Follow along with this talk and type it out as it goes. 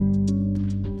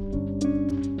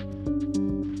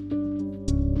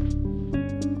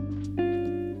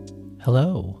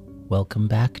Hello, welcome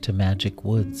back to Magic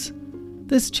Woods.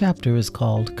 This chapter is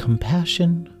called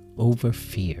Compassion Over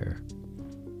Fear.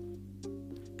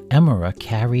 Emera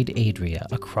carried Adria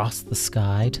across the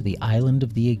sky to the island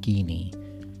of the Agini,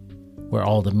 where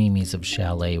all the Mimis of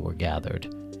Chalet were gathered,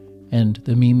 and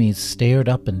the Mimis stared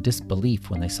up in disbelief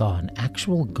when they saw an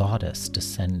actual goddess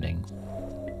descending.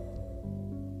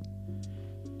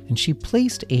 And she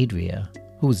placed Adria,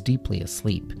 who was deeply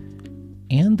asleep,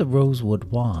 and the rosewood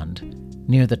wand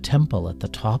near the temple at the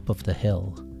top of the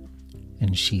hill.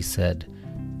 And she said,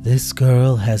 "This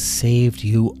girl has saved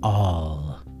you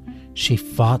all. She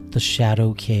fought the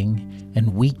Shadow King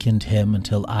and weakened him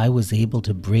until I was able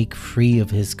to break free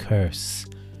of his curse.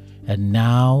 And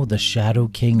now the Shadow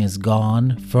King is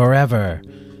gone forever."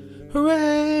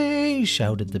 "Hooray!"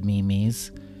 shouted the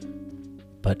Mimis.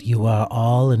 "But you are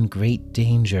all in great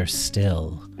danger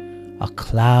still. A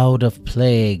cloud of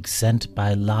plague sent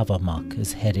by Lavamok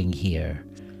is heading here.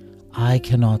 I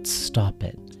cannot stop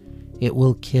it. It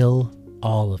will kill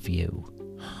all of you."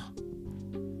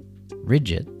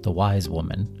 Ridget, the wise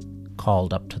woman,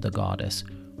 called up to the goddess,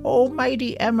 "O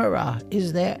mighty Emera,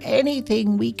 is there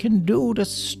anything we can do to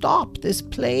stop this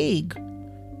plague?"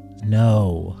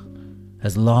 "No.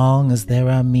 As long as there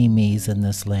are Mimis in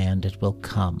this land, it will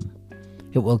come.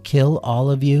 It will kill all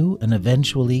of you and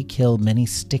eventually kill many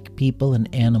stick people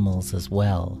and animals as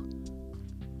well."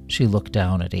 She looked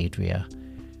down at Adria.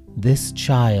 "This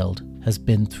child has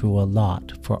been through a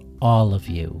lot for all of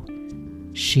you.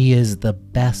 She is the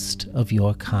best of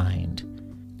your kind.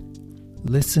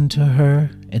 Listen to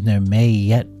her, and there may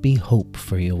yet be hope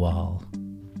for you all."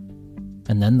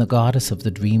 And then the goddess of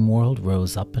the dream world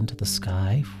rose up into the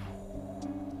sky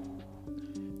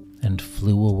and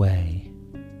flew away.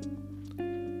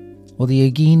 Well,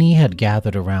 the Agini had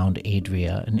gathered around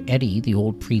Adria, and Eddie, the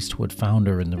old priest who had found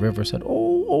her in the river, said,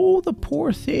 Oh, the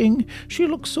poor thing. She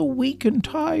looks so weak and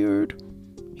tired."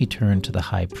 He turned to the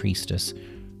high priestess.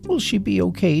 "Will she be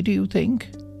okay, do you think?"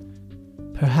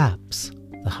 "Perhaps,"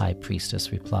 the high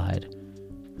priestess replied,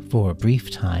 "for a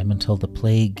brief time until the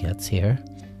plague gets here."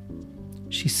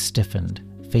 She stiffened,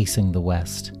 facing the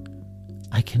west.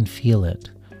 "I can feel it,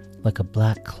 like a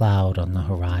black cloud on the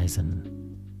horizon.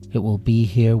 It will be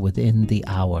here within the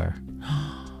hour."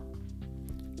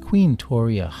 Queen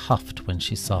Toria huffed when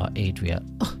she saw Adria.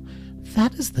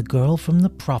 "That is the girl from the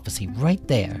prophecy right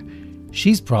there.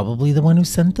 She's probably the one who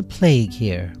sent the plague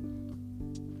here."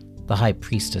 The high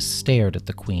priestess stared at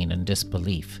the queen in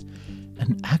disbelief.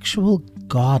 "An actual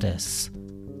goddess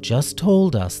just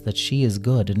told us that she is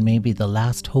good and may be the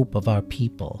last hope of our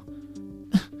people."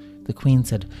 The queen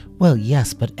said, "Well,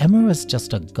 yes, but Emera's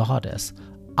just a goddess.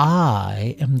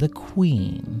 I am the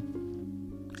queen."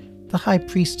 The high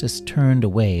priestess turned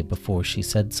away before she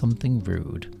said something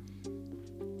rude.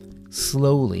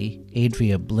 Slowly,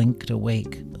 Adria blinked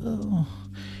awake. Oh.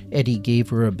 Eddie gave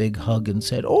her a big hug and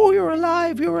said, "Oh, you're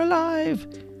alive, you're alive."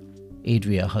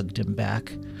 Adria hugged him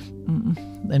back.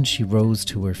 Then she rose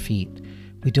to her feet.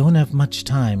 "We don't have much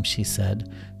time," she said.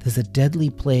 "There's a deadly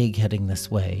plague heading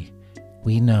this way."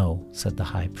 "We know," said the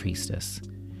high priestess.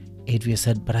 Adria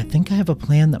said, "But I think I have a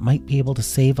plan that might be able to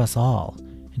save us all."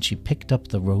 And she picked up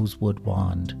the rosewood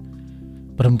wand.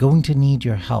 "But I'm going to need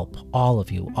your help, all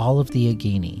of you, all of the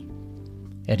Agini."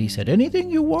 Eddie said,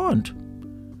 "Anything you want."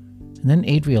 And then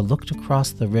Adria looked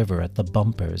across the river at the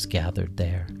bumpers gathered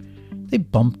there. They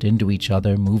bumped into each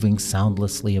other, moving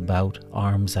soundlessly about,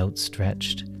 arms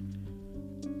outstretched.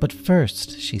 "But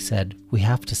first," she said, "we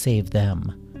have to save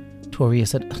them." Toria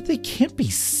said, "They can't be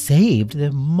saved.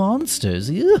 They're monsters.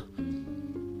 Ugh."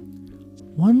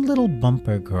 One little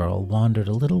bumper girl wandered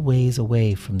a little ways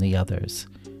away from the others,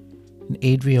 and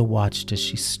Adria watched as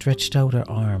she stretched out her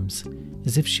arms,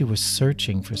 as if she were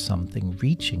searching for something,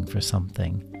 reaching for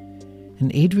something.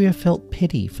 And Adria felt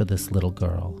pity for this little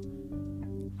girl.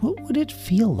 What would it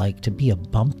feel like to be a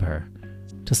bumper,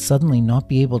 to suddenly not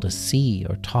be able to see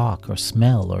or talk or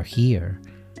smell or hear?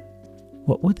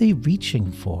 What were they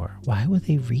reaching for? Why were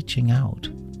they reaching out?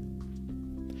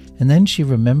 And then she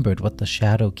remembered what the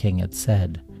Shadow King had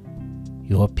said.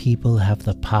 Your people have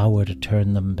the power to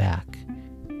turn them back,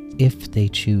 if they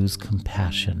choose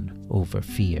compassion over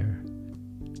fear.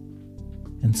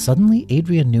 And suddenly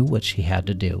Adria knew what she had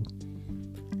to do.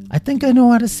 "I think I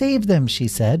know how to save them," she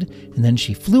said, and then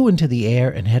she flew into the air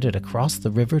and headed across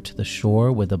the river to the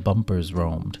shore where the bumpers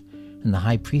roamed. And the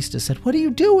high priestess said, "What are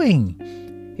you doing?"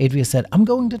 Adria said, "I'm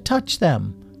going to touch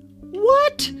them."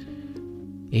 "What?"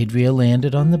 Adria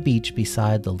landed on the beach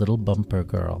beside the little bumper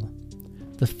girl.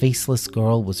 The faceless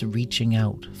girl was reaching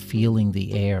out, feeling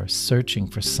the air, searching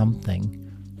for something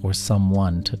or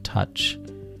someone to touch.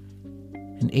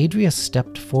 And Adria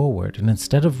stepped forward, and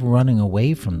instead of running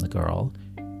away from the girl,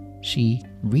 she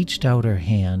reached out her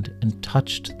hand and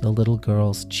touched the little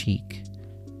girl's cheek.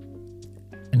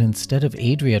 And instead of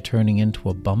Adria turning into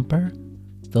a bumper,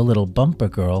 the little bumper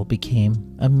girl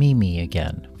became a Mimi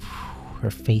again. Her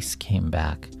face came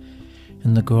back,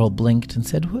 and the girl blinked and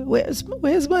said,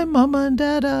 Where's my mama and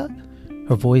dada?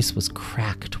 Her voice was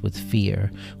cracked with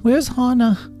fear. Where's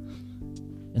Hana?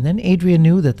 And then Adria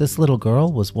knew that this little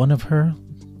girl was one of her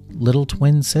little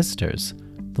twin sisters,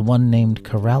 the one named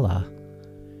Corella.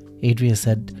 Adria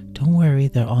said, Don't worry,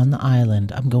 they're on the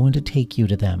island. I'm going to take you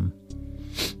to them.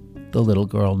 The little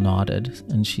girl nodded,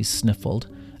 and she sniffled.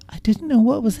 I didn't know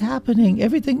what was happening.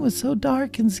 Everything was so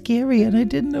dark and scary, and I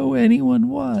didn't know where anyone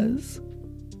was.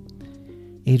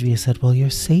 Adria said, Well, you're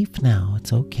safe now.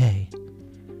 It's okay.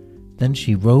 Then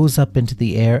she rose up into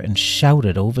the air and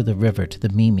shouted over the river to the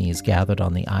Mimis gathered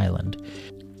on the island.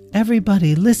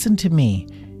 Everybody, listen to me.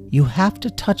 You have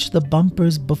to touch the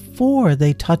bumpers before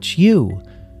they touch you.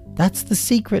 That's the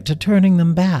secret to turning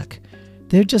them back.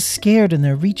 They're just scared and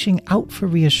they're reaching out for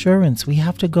reassurance. We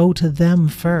have to go to them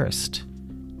first.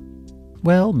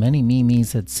 Well, many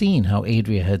Mimis had seen how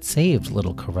Adria had saved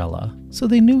little Corella, so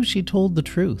they knew she told the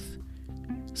truth.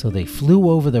 So they flew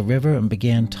over the river and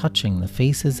began touching the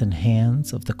faces and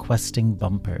hands of the questing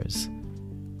bumpers.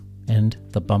 And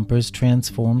the bumpers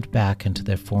transformed back into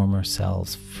their former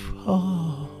selves.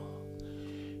 Oh.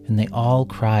 And they all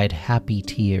cried happy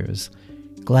tears,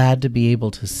 glad to be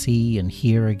able to see and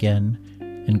hear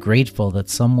again, and grateful that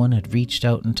someone had reached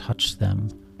out and touched them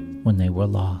when they were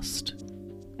lost.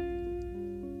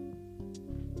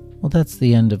 Well, that's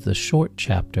the end of the short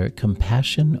chapter,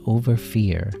 Compassion Over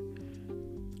Fear.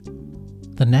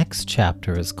 The next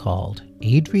chapter is called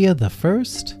Adria the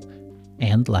First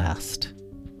and Last.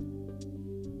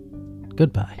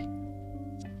 Goodbye.